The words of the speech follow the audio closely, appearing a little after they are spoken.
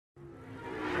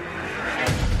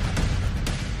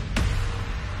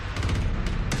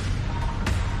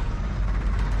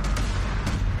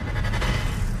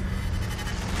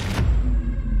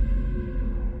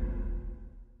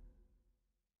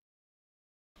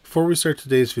Before we start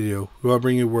today's video, we want to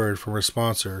bring you a word from our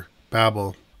sponsor,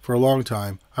 Babbel. For a long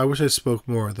time, I wish I spoke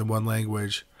more than one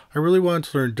language. I really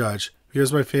wanted to learn Dutch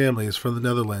because my family is from the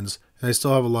Netherlands and I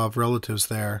still have a lot of relatives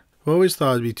there. I always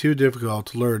thought it'd be too difficult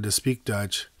to learn to speak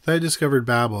Dutch. Then I discovered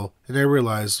Babbel and I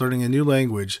realized learning a new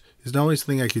language is not only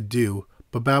something I could do,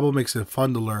 but Babbel makes it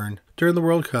fun to learn. During the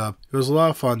World Cup, it was a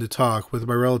lot of fun to talk with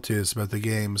my relatives about the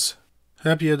games.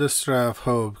 Heb je de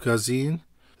strafhoop gezien?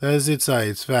 Dat is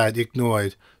iets wat ik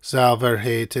nooit zal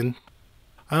vergeten.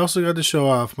 I also got to show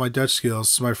off my Dutch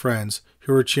skills to my friends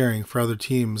who were cheering for other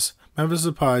teams. Memphis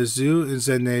Depay zu in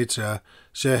zijn nature,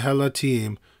 je hele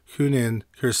team kunnen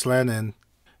kerslanen.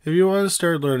 If you want to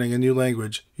start learning a new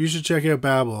language, you should check out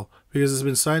Babbel because it's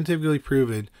been scientifically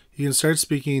proven you can start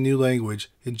speaking a new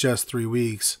language in just 3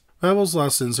 weeks. Babbel's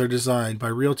lessons are designed by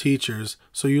real teachers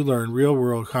so you learn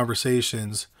real-world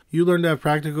conversations. You learn to have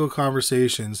practical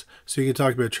conversations so you can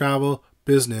talk about travel,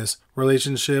 business,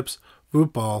 relationships,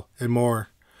 football, and more.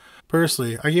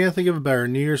 Personally, I can't think of a better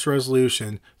New Year's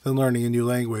resolution than learning a new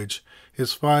language.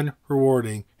 It's fun,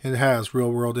 rewarding, and has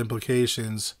real-world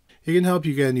implications. It can help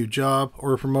you get a new job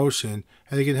or a promotion,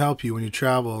 and it can help you when you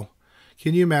travel.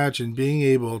 Can you imagine being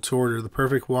able to order the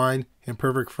perfect wine and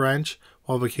perfect French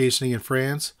while vacationing in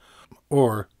France?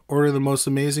 Or order the most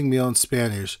amazing meal in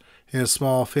Spanish in a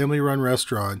small family-run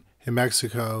restaurant in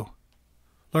Mexico?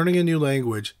 Learning a new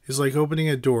language is like opening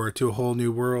a door to a whole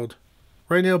new world.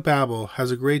 Right now, Babbel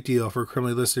has a great deal for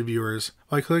criminally listed viewers.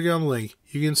 By clicking on the link,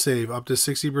 you can save up to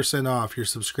 60% off your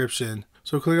subscription.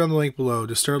 So click on the link below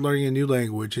to start learning a new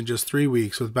language in just 3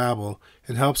 weeks with Babbel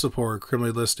and help support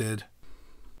Criminally Listed.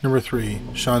 Number 3.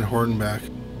 Shawn Hornbeck.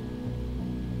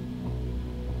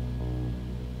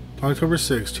 On October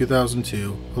 6,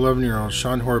 2002, 11-year-old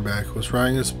Shawn Hornbeck was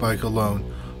riding his bike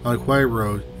alone on a quiet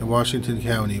road in Washington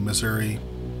County, Missouri.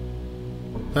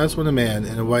 That's when a man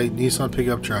in a white Nissan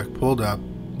pickup truck pulled up,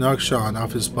 knocked Shawn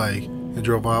off his bike, and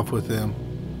drove off with him.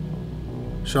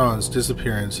 Shawn's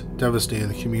disappearance devastated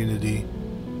the community.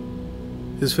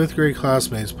 His 5th grade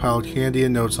classmates piled candy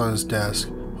and notes on his desk,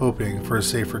 hoping for a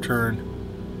safe return.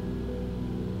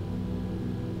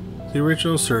 The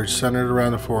original search centered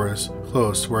around a forest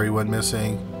close to where he went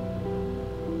missing.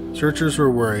 Searchers were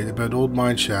worried about old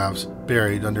mine shafts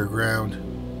buried underground.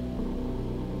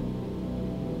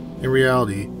 In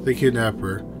reality, the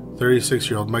kidnapper,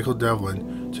 36-year-old Michael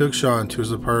Devlin, took Shawn to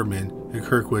his apartment in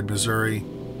Kirkwood, Missouri.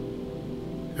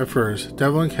 At first,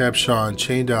 Devlin kept Shawn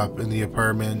chained up in the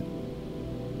apartment.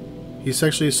 He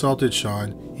sexually assaulted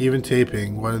Shawn, even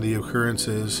taping one of the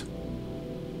occurrences.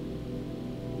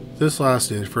 This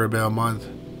lasted for about a month.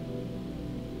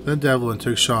 Then Devlin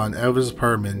took Shawn out of his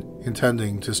apartment,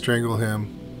 intending to strangle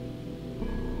him.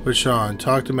 But Shawn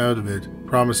talked him out of it,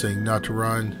 promising not to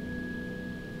run.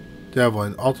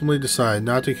 Devlin ultimately decided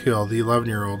not to kill the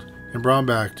 11-year-old and brought him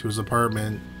back to his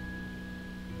apartment.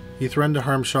 He threatened to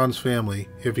harm Shawn's family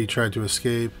if he tried to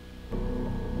escape.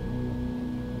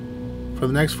 For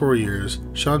the next 4 years,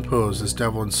 Shawn posed as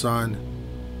Devlin's son.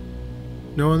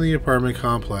 No one in the apartment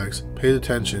complex paid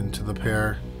attention to the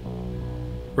pair.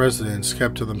 Residents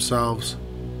kept to themselves.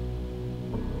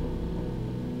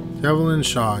 Devlin and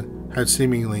Shawn had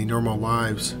seemingly normal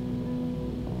lives.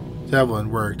 Devlin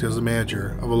worked as a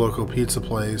manager of a local pizza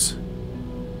place.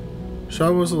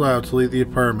 Shawn was allowed to leave the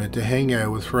apartment to hang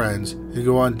out with friends and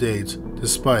go on dates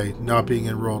despite not being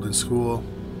enrolled in school.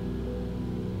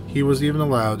 He was even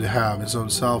allowed to have his own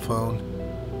cell phone.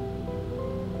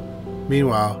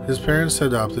 Meanwhile, his parents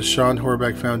set up the Shawn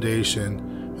Hornbeck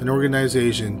Foundation, an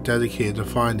organization dedicated to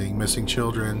finding missing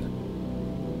children.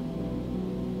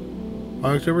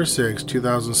 On October 6,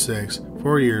 2006,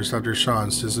 4 years after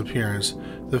Shawn's disappearance,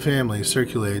 the family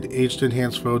circulated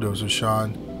age-enhanced photos of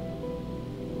Shawn.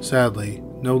 Sadly,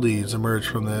 no leads emerged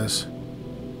from this.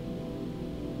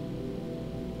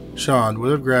 Shawn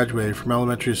would have graduated from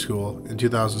elementary school in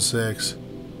 2006.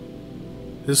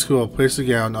 His school placed a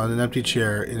gown on an empty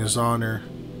chair in his honor.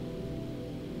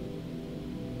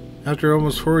 After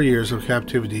almost 4 years of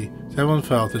captivity, Devlin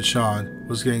felt that Shawn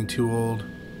was getting too old.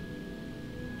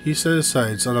 He set his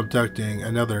sights on abducting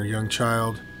another young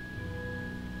child.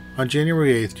 On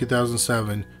January 8,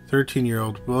 2007,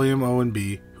 13-year-old William Owen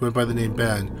B., who went by the name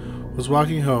Ben, was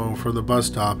walking home from the bus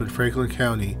stop in Franklin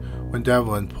County when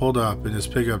Devlin pulled up in his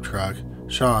pickup truck,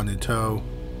 Shawn in tow.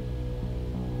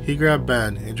 He grabbed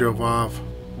Ben and drove off.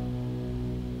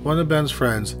 One of Ben's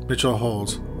friends, Mitchell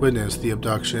Holtz, witnessed the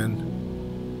abduction.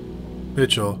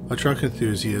 Mitchell, a truck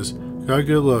enthusiast, got a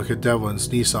good look at Devlin's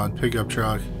Nissan pickup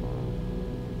truck.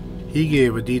 He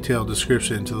gave a detailed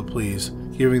description to the police,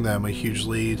 giving them a huge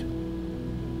lead.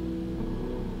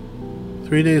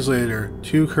 3 days later,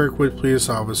 2 Kirkwood police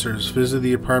officers visited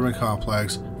the apartment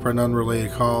complex for an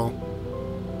unrelated call.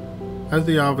 As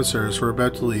the officers were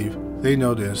about to leave, they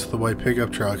noticed the white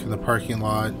pickup truck in the parking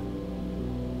lot.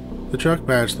 The truck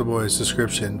matched the boy's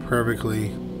description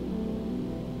perfectly.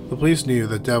 The police knew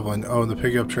that Devlin owned the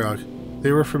pickup truck.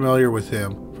 They were familiar with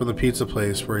him from the pizza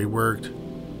place where he worked.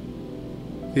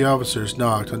 The officers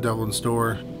knocked on Devlin's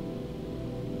door.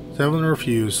 Devlin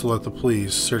refused to let the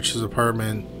police search his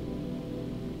apartment,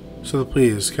 so the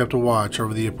police kept a watch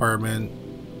over the apartment.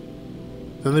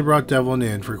 Then they brought Devlin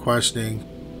in for questioning.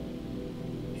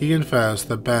 He confessed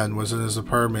that Ben was in his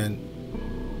apartment.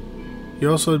 He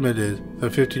also admitted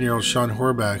that 15-year-old Shawn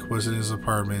Hornbeck was in his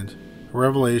apartment, a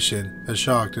revelation that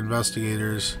shocked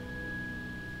investigators.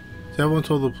 Devlin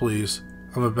told the police,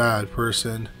 "I'm a bad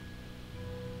person."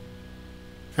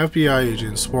 FBI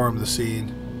agents swarmed the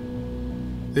scene.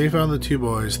 They found the 2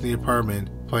 boys in the apartment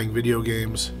playing video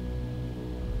games.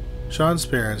 Shawn's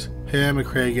parents, Pam and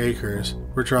Craig Akers,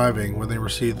 were driving when they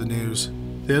received the news.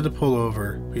 They had to pull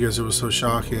over because it was so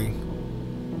shocking.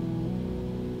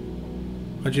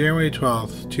 On January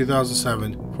 12,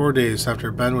 2007, 4 days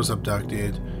after Ben was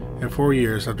abducted and 4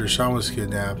 years after Shawn was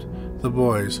kidnapped, the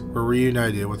boys were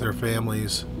reunited with their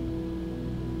families.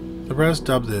 The press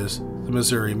dubbed this the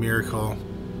Missouri Miracle.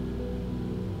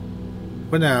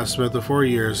 When asked about the 4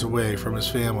 years away from his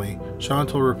family, Shawn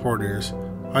told reporters,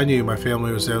 "I knew my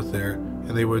family was out there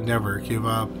and they would never give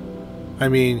up. I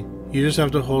mean, you just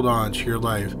have to hold on to your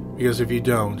life, because if you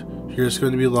don't, you're just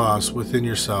going to be lost within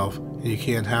yourself, and you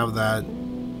can't have that."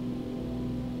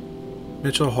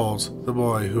 Mitchell Holtz, the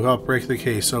boy who helped break the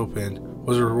case open,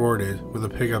 was rewarded with a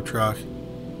pickup truck.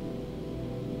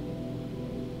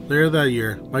 Later that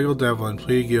year, Michael Devlin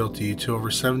pleaded guilty to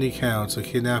over 70 counts of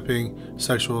kidnapping,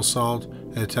 sexual assault,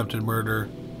 and attempted murder.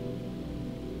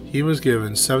 He was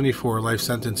given 74 life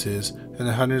sentences and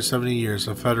 170 years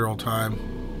of federal time.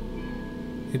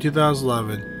 In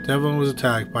 2011, Devlin was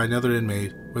attacked by another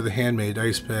inmate with a handmade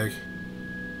ice pick.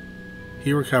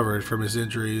 He recovered from his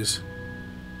injuries.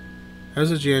 As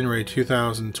of January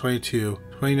 2022,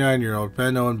 29-year-old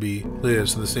Ben Owenby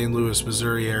lives in the St. Louis,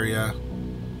 Missouri area.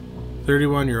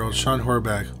 31-year-old Shawn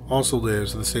Hornbeck also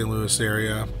lives in the St. Louis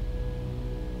area.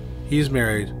 He's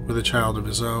married with a child of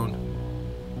his own.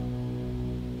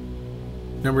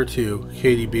 Number 2.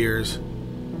 Katie Beers.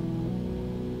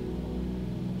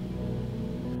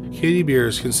 Katie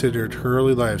Beers considered her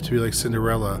early life to be like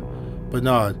Cinderella, but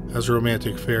not as a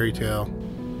romantic fairy tale.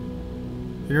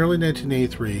 In early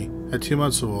 1983, at 2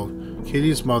 months old,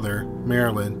 Katie's mother,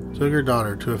 Marilyn, took her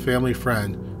daughter to a family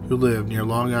friend who lived near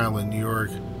Long Island, New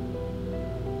York.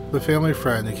 The family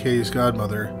friend and Katie's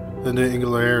godmother, Linda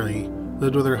Inghilleri,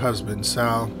 lived with her husband,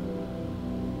 Sal.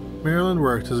 Marilyn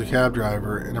worked as a cab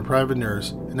driver and a private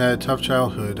nurse and had a tough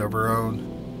childhood of her own.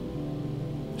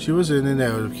 She was in and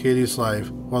out of Katie's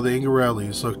life while the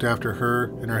Inghilleris looked after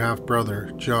her and her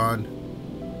half-brother, John.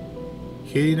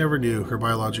 Katie never knew her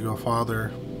biological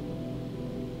father.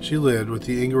 She lived with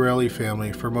the Inghilleri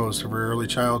family for most of her early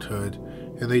childhood,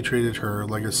 and they treated her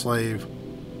like a slave.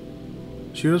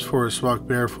 She was forced to walk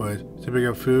barefoot to pick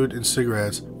up food and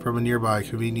cigarettes from a nearby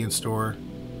convenience store.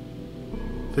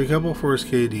 The couple forced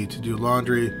Katie to do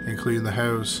laundry and clean the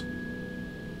house.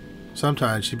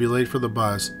 Sometimes she'd be late for the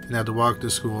bus and had to walk to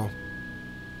school.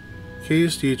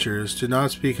 Katie's teachers did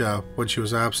not speak up when she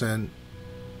was absent.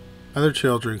 Other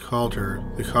children called her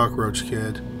the Cockroach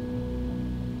Kid.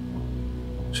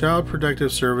 Child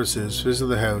Protective Services visited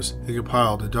the house and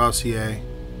compiled a dossier,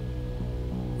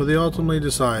 but they ultimately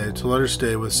decided to let her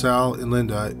stay with Sal and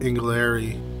Linda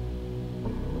Inghilleri.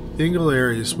 The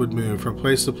Inghilleris would move from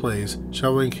place to place,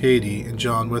 shuttling Katie and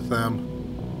John with them.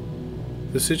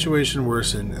 The situation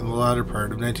worsened in the latter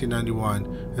part of 1991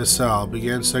 as Sal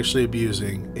began sexually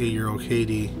abusing 8-year-old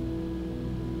Katie.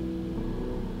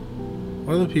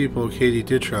 One of the people Katie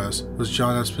did trust was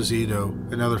John Esposito,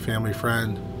 another family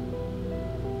friend.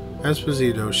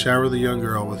 Esposito showered the young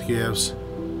girl with gifts.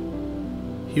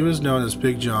 He was known as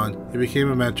Big John and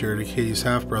became a mentor to Katie's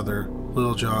half-brother,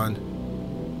 Little John.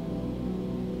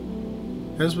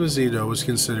 Esposito was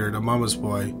considered a mama's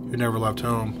boy who never left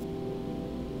home.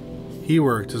 He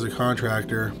worked as a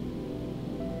contractor.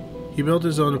 He built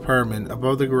his own apartment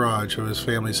above the garage of his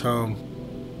family's home.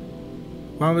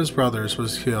 One of his brothers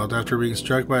was killed after being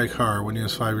struck by a car when he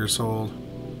was 5 years old.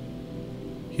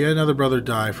 He had another brother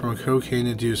die from a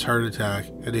cocaine-induced heart attack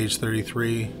at age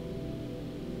 33.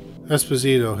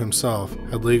 Esposito himself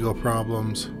had legal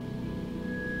problems.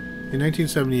 In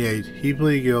 1978, he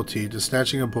pleaded guilty to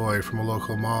snatching a boy from a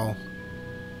local mall.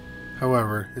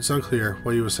 However, it's unclear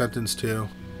what he was sentenced to.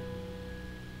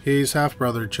 Katie's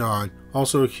half-brother, John,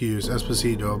 also accused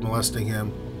Esposito of molesting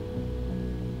him.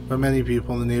 But many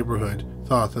people in the neighborhood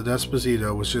thought that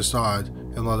Esposito was just odd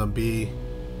and let him be.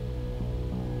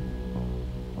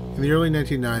 In the early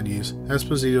 1990s,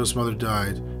 Esposito's mother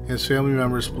died, and his family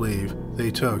members believe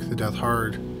they took the death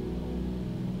hard.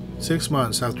 6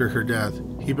 months after her death,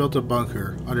 he built a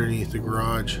bunker underneath the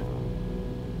garage.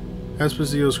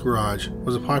 Esposito's garage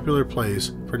was a popular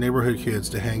place for neighborhood kids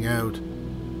to hang out.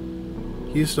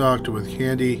 He stocked it with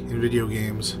candy and video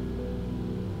games.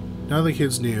 None of the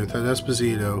kids knew that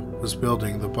Esposito was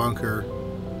building the bunker.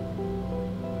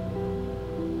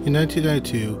 In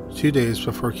 1992, 2 days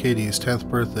before Katie's 10th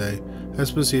birthday,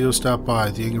 Esposito stopped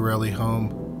by the Ingarelli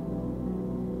home.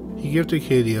 He gifted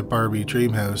Katie a Barbie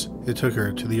dream house and took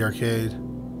her to the arcade.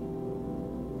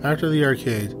 After the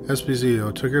arcade,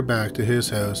 Esposito took her back to his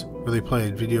house where they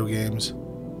played video games.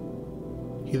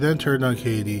 He then turned on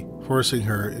Katie, forcing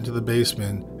her into the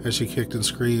basement as she kicked and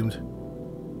screamed.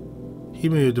 He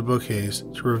moved a bookcase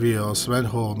to reveal a cement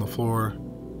hole in the floor.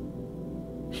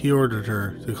 He ordered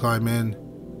her to climb in.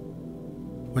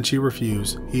 When she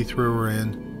refused, he threw her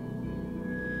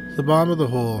in. The bottom of the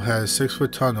hole had a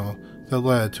 6-foot tunnel that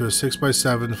led to a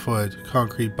 6-by-7-foot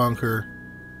concrete bunker.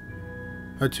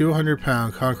 A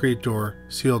 200-pound concrete door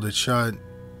sealed it shut.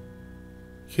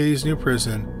 Katie's new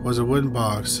prison was a wooden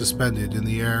box suspended in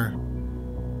the air.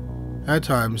 At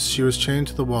times, she was chained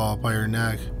to the wall by her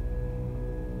neck.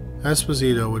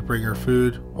 Esposito would bring her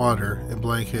food, water, and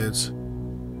blankets.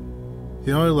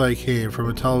 The only light came from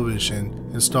a television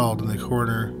installed in the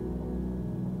corner.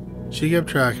 She kept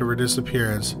track of her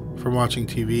disappearance from watching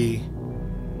TV.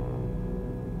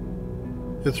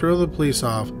 To throw the police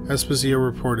off, Esposito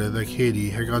reported that Katie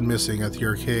had gone missing at the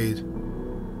arcade.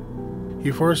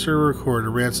 He forced her to record a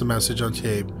ransom message on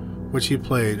tape, which he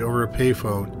played over a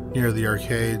payphone near the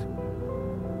arcade.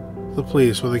 The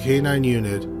police with a K-9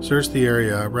 unit searched the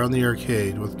area around the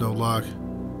arcade with no luck.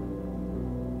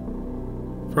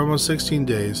 For almost 16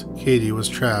 days, Katie was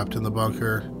trapped in the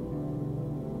bunker.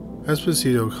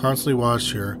 Esposito constantly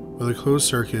watched her with a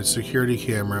closed-circuit security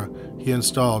camera he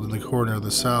installed in the corner of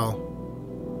the cell.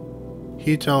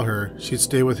 He'd tell her she'd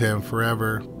stay with him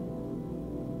forever.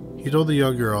 He told the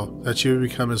young girl that she would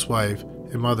become his wife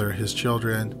and mother his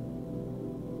children.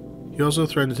 He also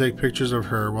threatened to take pictures of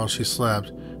her while she slept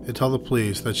and tell the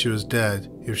police that she was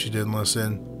dead if she didn't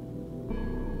listen.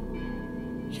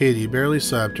 Katie barely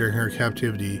slept during her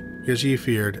captivity because she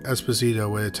feared Esposito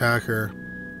would attack her.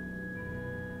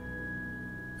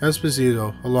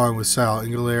 Esposito, along with Sal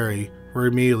and Galeri, were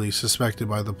immediately suspected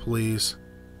by the police.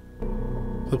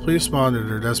 The police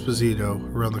monitored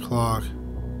Esposito around the clock.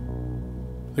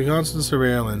 The constant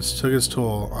surveillance took its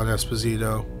toll on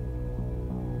Esposito.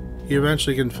 He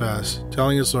eventually confessed,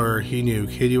 telling his lawyer he knew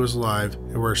Katie was alive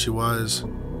and where she was.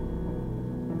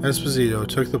 Esposito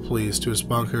took the police to his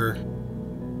bunker.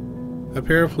 A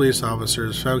pair of police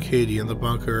officers found Katie in the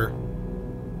bunker.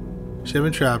 She had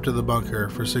been trapped in the bunker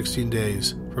for 16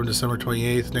 days, from December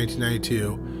 28,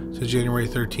 1992 to January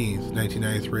 13,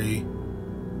 1993.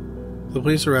 The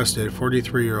police arrested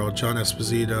 43-year-old John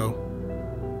Esposito.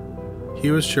 He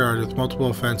was charged with multiple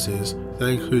offenses that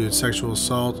included sexual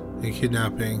assault and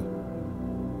kidnapping.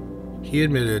 He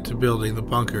admitted to building the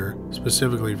bunker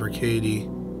specifically for Katie.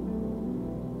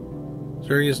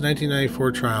 During his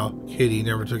 1994 trial, Katie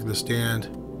never took the stand,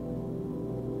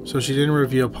 so she didn't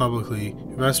reveal publicly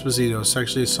if Esposito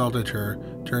sexually assaulted her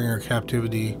during her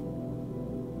captivity.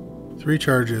 3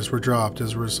 charges were dropped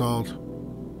as a result.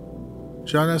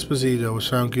 John Esposito was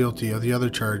found guilty of the other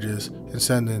charges and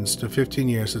sentenced to 15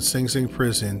 years at Sing Sing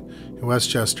Prison in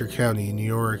Westchester County, New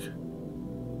York.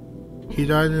 He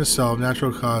died in a cell of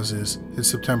natural causes in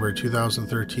September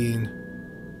 2013.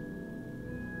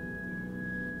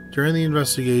 During the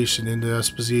investigation into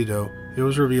Esposito, it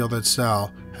was revealed that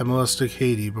Sal had molested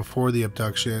Katie before the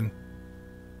abduction.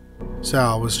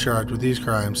 Sal was charged with these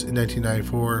crimes in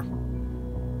 1994.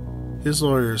 His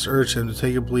lawyers urged him to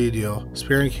take a plea deal,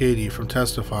 sparing Katie from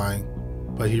testifying,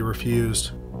 but he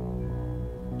refused.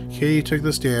 Katie took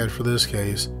the stand for this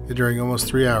case, enduring almost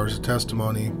 3 hours of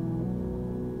testimony.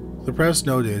 The press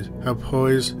noted how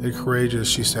poised and courageous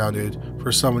she sounded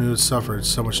for someone who had suffered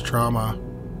so much trauma.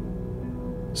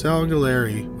 Sal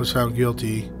Galeri was found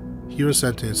guilty. He was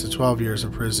sentenced to 12 years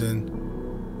in prison.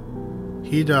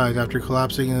 He died after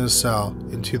collapsing in his cell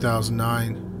in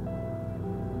 2009.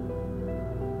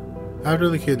 After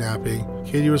the kidnapping,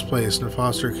 Katie was placed in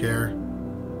foster care.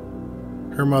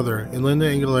 Her mother and Linda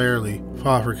Ingalerli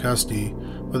fought for custody,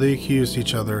 but they accused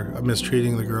each other of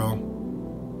mistreating the girl.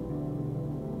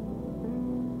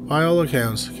 By all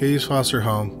accounts, Katie's foster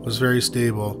home was very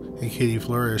stable and Katie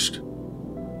flourished.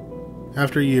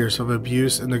 After years of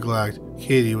abuse and neglect,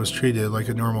 Katie was treated like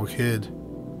a normal kid.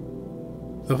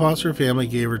 The foster family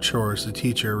gave her chores to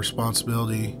teach her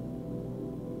responsibility.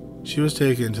 She was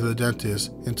taken to the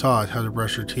dentist and taught how to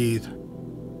brush her teeth.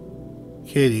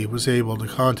 Katie was able to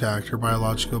contact her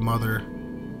biological mother.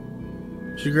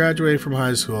 She graduated from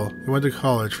high school and went to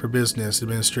college for business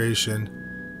administration.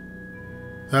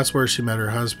 That's where she met her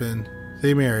husband.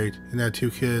 They married and had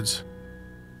 2 kids.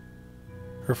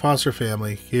 Her foster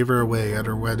family gave her away at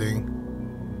her wedding.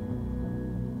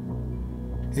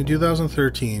 In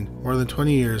 2013, more than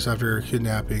 20 years after her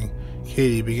kidnapping,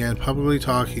 Katie began publicly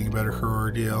talking about her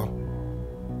ordeal.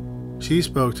 She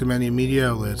spoke to many media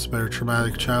outlets about her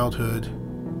traumatic childhood.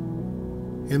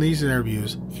 In these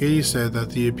interviews, Katie said that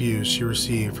the abuse she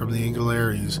received from the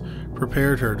Angelaries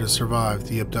prepared her to survive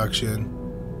the abduction.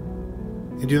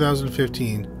 In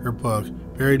 2015, her book,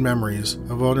 Buried Memories,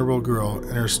 A Vulnerable Girl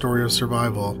and Her Story of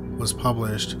Survival, was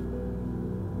published.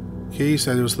 Katie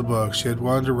said it was the book she had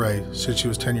wanted to write since she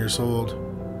was 10 years old.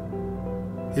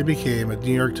 It became a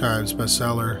New York Times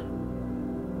bestseller.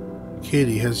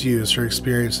 Katie has used her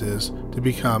experiences to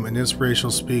become an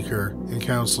inspirational speaker and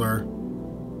counselor.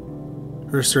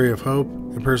 Her story of hope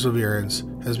and perseverance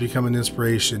has become an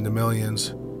inspiration to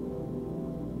millions.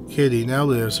 Katie now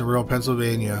lives in rural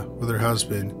Pennsylvania with her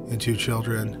husband and 2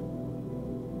 children.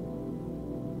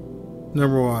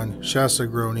 Number 1. Shasta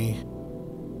Groene.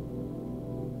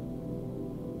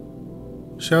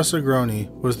 Shasta Groene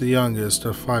was the youngest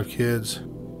of 5 kids.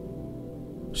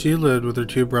 She lived with her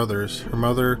 2 brothers, her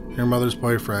mother, and her mother's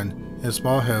boyfriend in a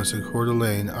small house in Coeur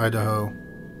d'Alene, Idaho.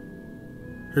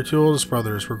 Her 2 oldest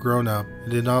brothers were grown up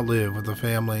and did not live with the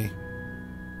family.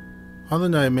 On the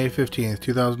night of May 15,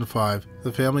 2005,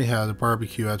 the family had a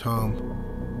barbecue at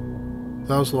home.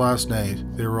 That was the last night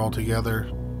they were all together.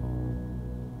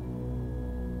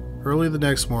 Early the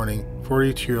next morning,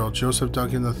 42-year-old Joseph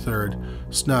Duncan III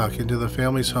snuck into the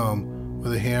family's home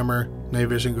with a hammer, night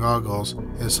vision goggles,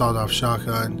 and a sawed-off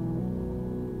shotgun.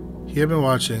 He had been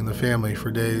watching the family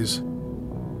for days.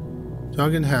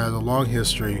 Duncan had a long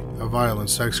history of violent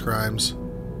sex crimes.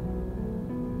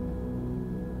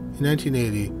 In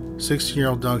 1980,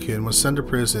 16-year-old Duncan was sent to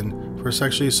prison for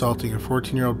sexually assaulting a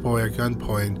 14-year-old boy at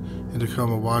gunpoint in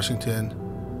Tacoma, Washington.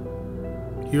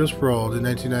 He was paroled in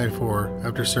 1994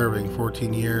 after serving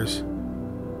 14 years.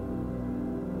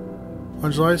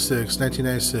 On July 6,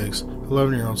 1996,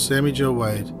 11-year-old Sammy Jo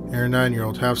White and her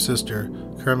 9-year-old half-sister,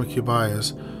 Carmen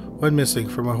Cubayas, went missing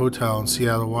from a hotel in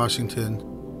Seattle, Washington.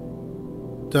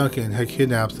 Duncan had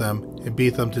kidnapped them and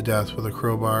beat them to death with a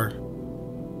crowbar.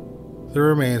 Their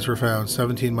remains were found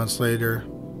 17 months later.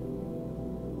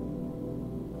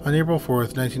 On April 4,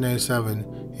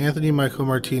 1997, Anthony Michael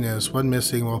Martinez went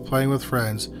missing while playing with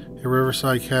friends in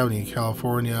Riverside County,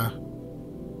 California.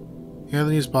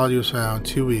 Anthony's body was found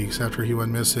 2 weeks after he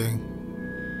went missing.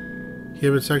 He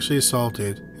had been sexually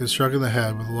assaulted and struck in the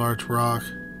head with a large rock.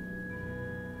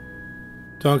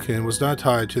 Duncan was not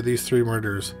tied to these 3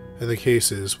 murders, and the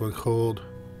cases went cold.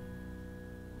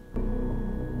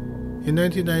 In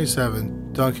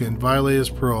 1997, Duncan violated his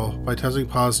parole by testing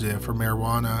positive for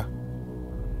marijuana.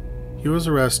 He was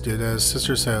arrested at his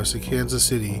sister's house in Kansas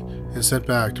City and sent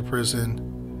back to prison.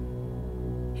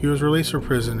 He was released from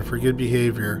prison for good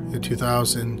behavior in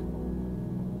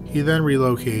 2000. He then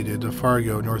relocated to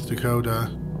Fargo, North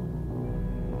Dakota.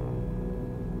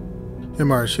 In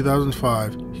March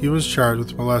 2005, he was charged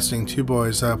with molesting 2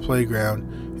 boys at a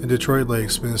playground in Detroit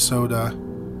Lakes, Minnesota.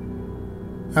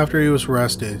 After he was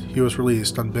arrested, he was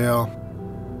released on bail.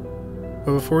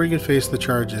 But before he could face the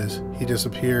charges, he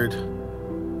disappeared.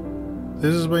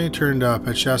 This is when he turned up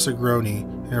at Shasta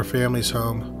Groene in her family's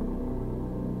home.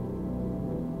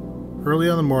 Early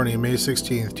on the morning of May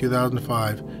 16,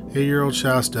 2005, 8-year-old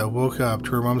Shasta woke up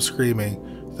to her mom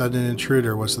screaming that an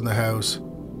intruder was in the house.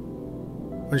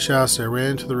 When Shasta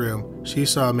ran into the room, she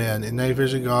saw a man in night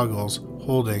vision goggles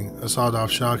holding a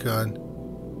sawed-off shotgun.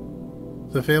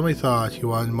 The family thought he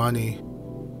wanted money.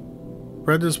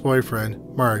 Brenda's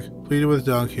boyfriend, Mark, pleaded with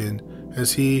Duncan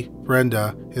as he,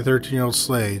 Brenda, and 13-year-old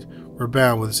Slade were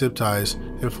bound with zip ties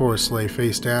and forced to lay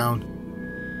face down.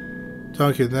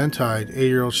 Duncan then tied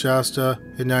 8-year-old Shasta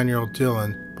and 9-year-old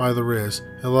Dylan by the wrist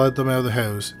and led them out of the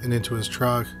house and into his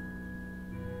truck.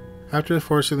 After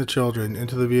forcing the children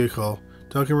into the vehicle,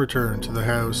 Duncan returned to the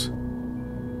house.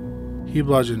 He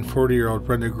bludgeoned 40-year-old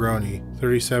Brenda Groene,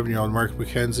 37-year-old Mark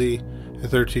McKenzie, and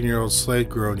 13-year-old Slade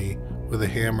Groene with a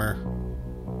hammer.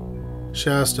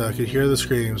 Shasta could hear the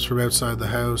screams from outside the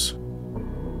house.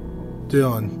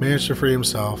 Dylan managed to free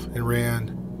himself and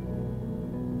ran.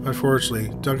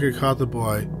 Unfortunately, Duncan caught the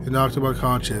boy and knocked him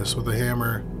unconscious with a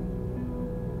hammer.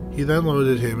 He then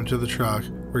loaded him into the truck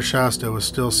where Shasta was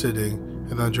still sitting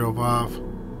and then drove off.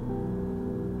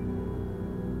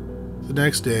 The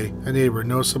next day, a neighbor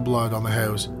noticed some blood on the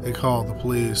house and called the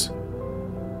police.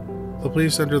 The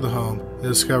police entered the home and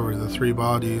discovered the 3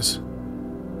 bodies.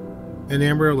 An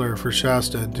Amber Alert for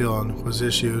Shasta and Dylan was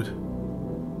issued.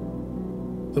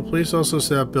 The police also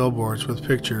set up billboards with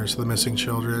pictures of the missing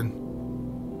children.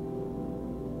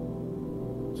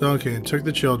 Duncan took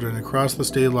the children across the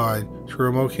state line to a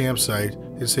remote campsite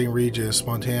in St. Regis,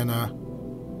 Montana.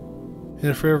 In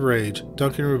a fit of rage,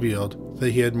 Duncan revealed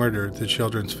that he had murdered the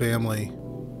children's family.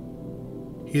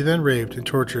 He then raped and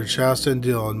tortured Shasta and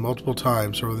Dylan multiple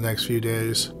times over the next few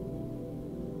days.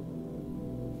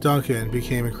 Duncan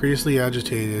became increasingly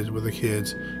agitated with the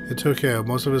kids and took out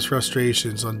most of his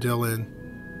frustrations on Dylan.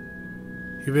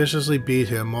 He viciously beat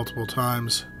him multiple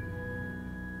times.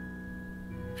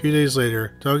 A few days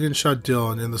later, Duncan shot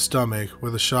Dylan in the stomach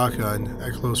with a shotgun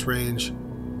at close range.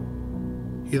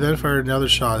 He then fired another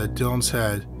shot at Dylan's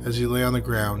head as he lay on the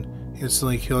ground,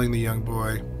 instantly killing the young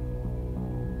boy.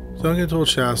 Duncan told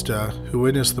Shasta, who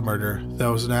witnessed the murder, that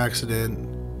it was an accident.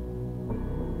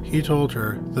 He told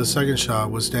her the second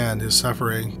shot was to end his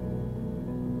suffering.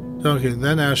 Duncan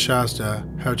then asked Shasta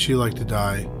how she'd like to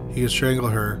die. He could strangle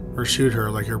her or shoot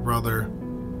her like her brother.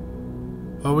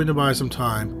 Hoping to buy some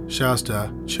time,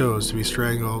 Shasta chose to be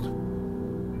strangled.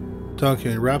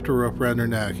 Duncan wrapped a rope around her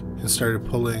neck and started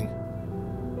pulling.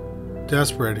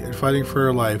 Desperate and fighting for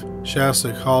her life,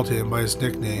 Shasta called him by his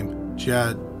nickname,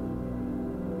 Jet.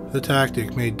 The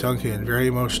tactic made Duncan very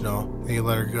emotional and he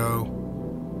let her go.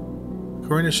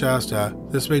 According to Shasta,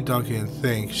 this made Duncan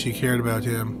think she cared about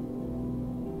him.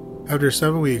 After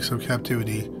 7 weeks of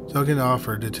captivity, Duncan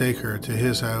offered to take her to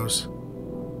his house.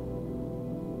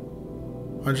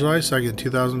 On July 2,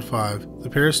 2005, the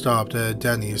pair stopped at a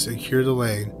Denny's in Coeur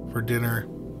d'Alene for dinner.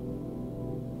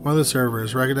 One of the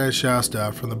servers recognized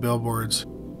Shasta from the billboards.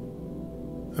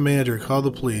 A manager called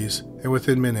the police, and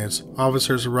within minutes,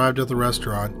 officers arrived at the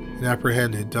restaurant and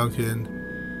apprehended Duncan.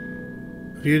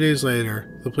 A few days later,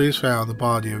 the police found the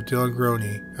body of Dylan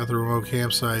Groene at the remote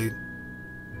campsite.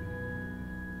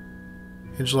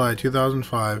 In July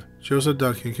 2005, Joseph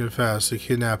Duncan confessed to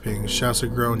kidnapping Shasta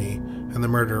Groene and the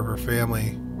murder of her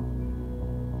family.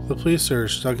 The police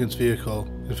searched Duncan's vehicle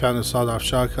and found a sawed-off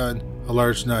shotgun, a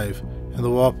large knife, and the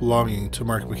wallet belonging to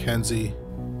Mark McKenzie.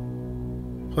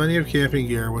 Plenty of camping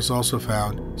gear was also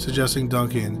found, suggesting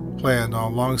Duncan planned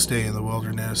on a long stay in the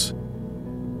wilderness.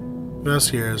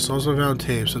 Investigators also found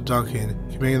tapes of Duncan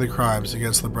committing the crimes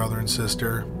against the brother and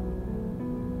sister.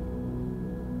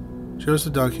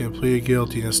 Joseph Duncan pleaded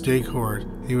guilty in a state court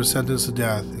and he was sentenced to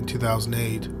death in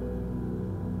 2008.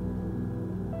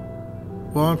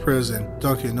 While in prison,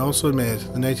 Duncan also admitted to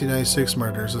the 1996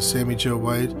 murders of Sammy Jo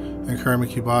White and Carmen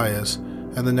Cubillas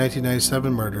and the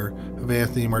 1997 murder of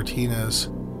Anthony Martinez.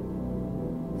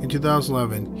 In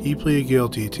 2011, he pleaded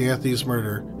guilty to Anthony's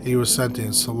murder and he was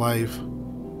sentenced to life.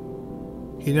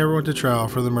 He never went to trial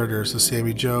for the murders of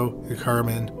Sammy Jo and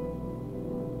Carmen.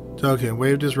 Duncan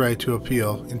waived his right to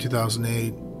appeal in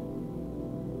 2008.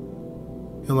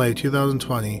 In late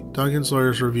 2020, Duncan's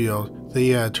lawyers revealed that he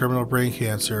had terminal brain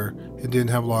cancer and didn't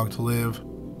have long to live.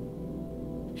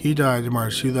 He died in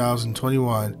March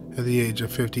 2021 at the age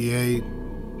of 58.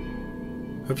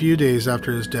 A few days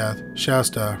after his death,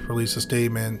 Shasta released a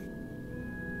statement.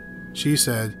 She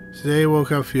said, "Today I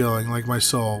woke up feeling like my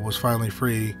soul was finally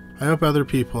free. I hope other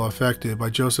people affected by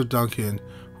Joseph Duncan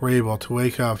were able to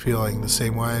wake up feeling the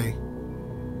same way."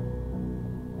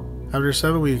 After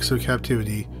 7 weeks of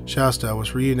captivity, Shasta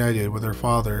was reunited with her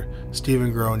father,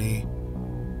 Stephen Groene.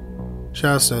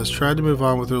 Shasta has tried to move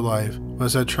on with her life, but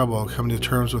has had trouble coming to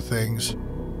terms with things.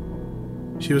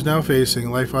 She was now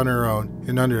facing life on her own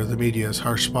and under the media's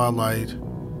harsh spotlight.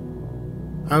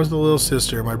 "I was the little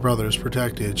sister my brothers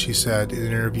protected," she said in an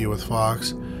interview with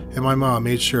Fox, "and my mom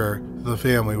made sure that the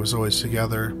family was always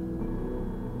together."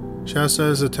 Shasta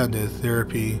has attended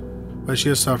therapy, but she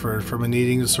has suffered from an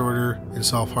eating disorder and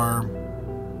self-harm.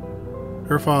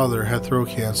 Her father had throat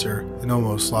cancer and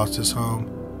almost lost his home.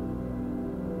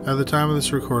 At the time of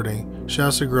this recording,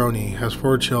 Shasta Groene has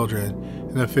 4 children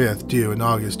and a 5th due in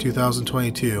August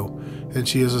 2022, and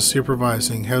she is a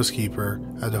supervising housekeeper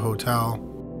at a hotel.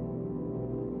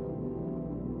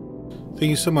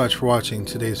 Thank you so much for watching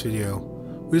today's video.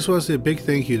 We just want to say a big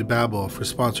thank you to Babbel for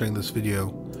sponsoring this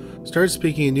video. Start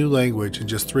speaking a new language in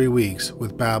just 3 weeks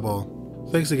with Babbel.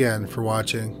 Thanks again for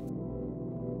watching.